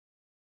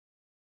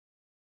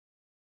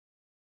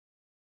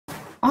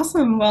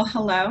Awesome. Well,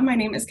 hello. My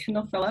name is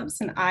Kendall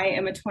Phillips, and I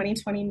am a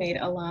 2020 MAID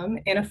alum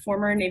and a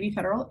former Navy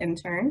Federal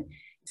intern.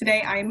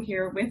 Today, I am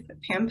here with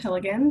Pam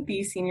Piligian,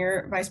 the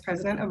Senior Vice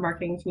President of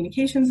Marketing and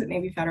Communications at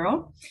Navy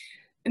Federal.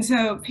 And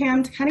so,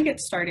 Pam, to kind of get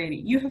started,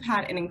 you have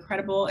had an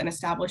incredible and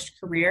established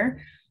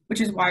career, which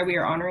is why we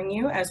are honoring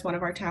you as one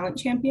of our talent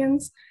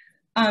champions.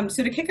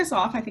 So to kick us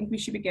off, I think we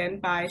should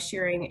begin by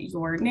sharing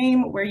your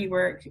name, where you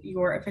work,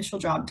 your official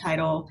job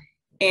title,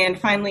 and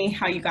finally,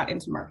 how you got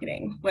into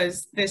marketing.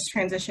 Was this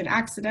transition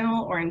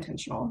accidental or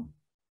intentional?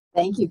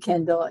 Thank you,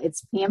 Kendall.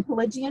 It's Pam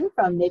Piligian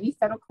from Navy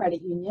Federal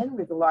Credit Union.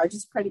 We're the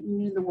largest credit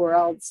union in the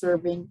world,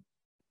 serving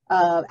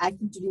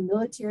active duty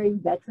military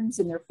veterans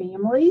and their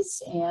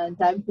families. And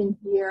I've been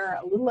here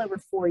a little over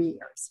 4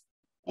 years.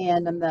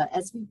 And I'm the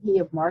SVP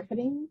of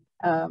marketing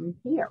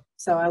here.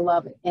 So I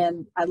love it.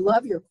 And I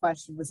love your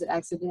question. Was it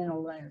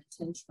accidental or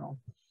intentional?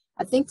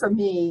 I think for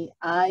me,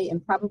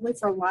 and probably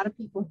for a lot of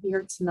people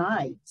here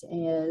tonight,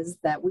 is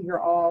that we are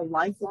all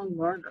lifelong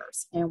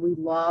learners and we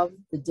love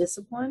the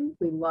discipline.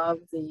 We love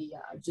the,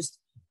 just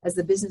as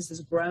the business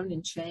has grown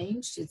and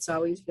changed, it's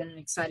always been an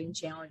exciting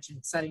challenge and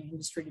exciting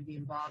industry to be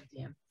involved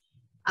in.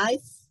 I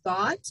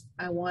thought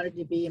I wanted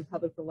to be in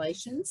public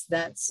relations.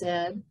 That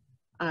said,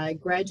 I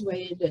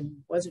graduated and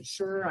wasn't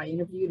sure. I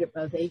interviewed at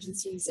both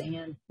agencies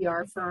and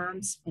PR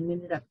firms and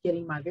ended up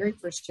getting my very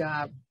first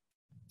job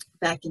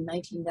back in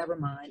 19 never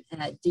mind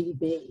at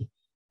DDB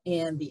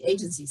and the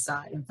agency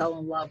side, and fell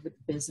in love with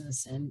the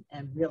business and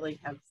really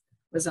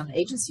was on the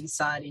agency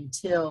side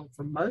until,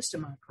 for most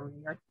of my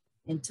career,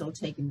 until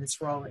taking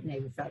this role at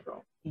Navy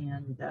Federal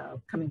and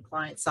coming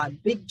client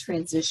side. Big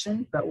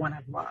transition, but one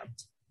I've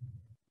loved.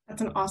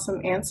 That's an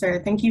awesome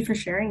answer. Thank you for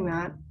sharing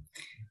that.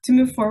 To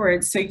move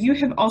forward, so you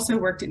have also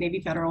worked at Navy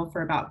Federal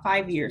for about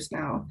 5 years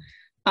now.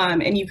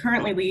 And you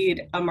currently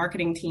lead a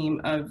marketing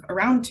team of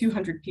around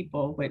 200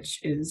 people,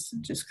 which is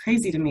just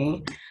crazy to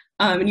me.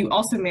 And you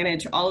also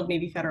manage all of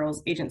Navy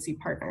Federal's agency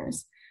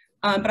partners.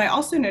 But I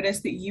also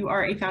noticed that you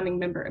are a founding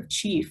member of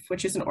Chief,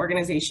 which is an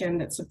organization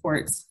that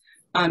supports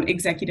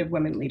executive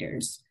women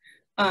leaders.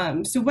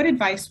 So what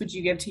advice would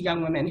you give to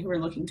young women who are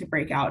looking to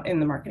break out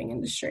in the marketing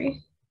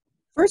industry?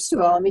 First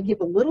of all, let me give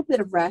a little bit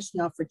of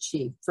rationale for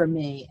Chief. For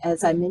me,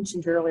 as I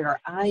mentioned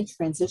earlier, I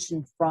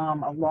transitioned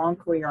from a long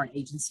career on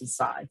agency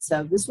side.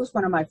 So this was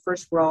one of my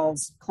first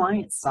roles,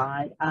 client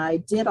side. I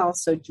did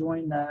also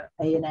join the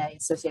ANA,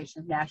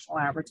 Association of National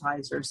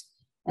Advertisers,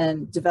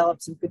 and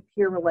developed some good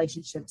peer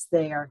relationships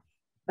there.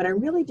 But I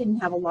really didn't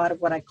have a lot of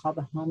what I call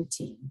the home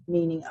team,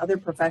 meaning other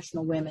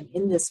professional women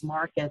in this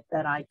market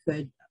that I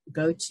could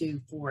go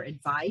to for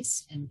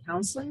advice and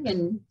counseling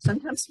and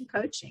sometimes some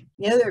coaching.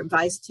 The other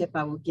advice tip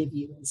I will give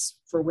you is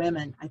for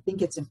women, I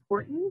think it's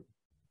important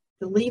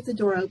to leave the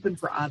door open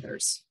for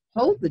others,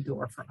 hold the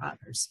door for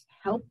others,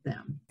 help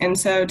them. And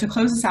so to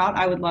close us out,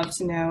 I would love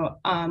to know,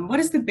 what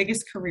is the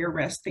biggest career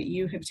risk that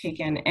you have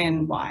taken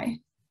and why?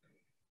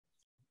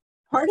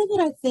 Part of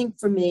it, I think,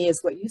 for me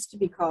is what used to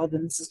be called,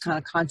 and this is kind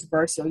of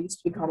controversial, used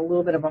to be called a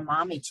little bit of a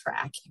mommy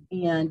track.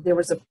 And there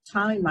was a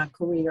time in my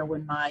career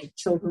when my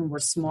children were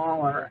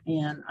smaller,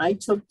 and I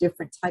took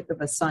different type of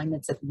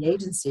assignments at the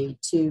agency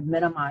to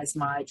minimize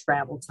my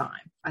travel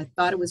time. I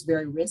thought it was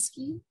very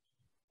risky,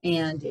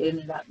 and it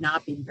ended up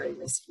not being very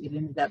risky. It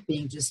ended up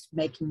being just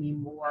making me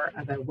more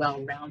of a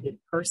well-rounded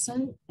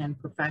person and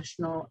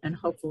professional and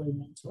hopefully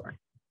mentor.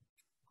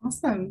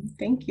 Awesome.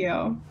 Thank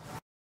you.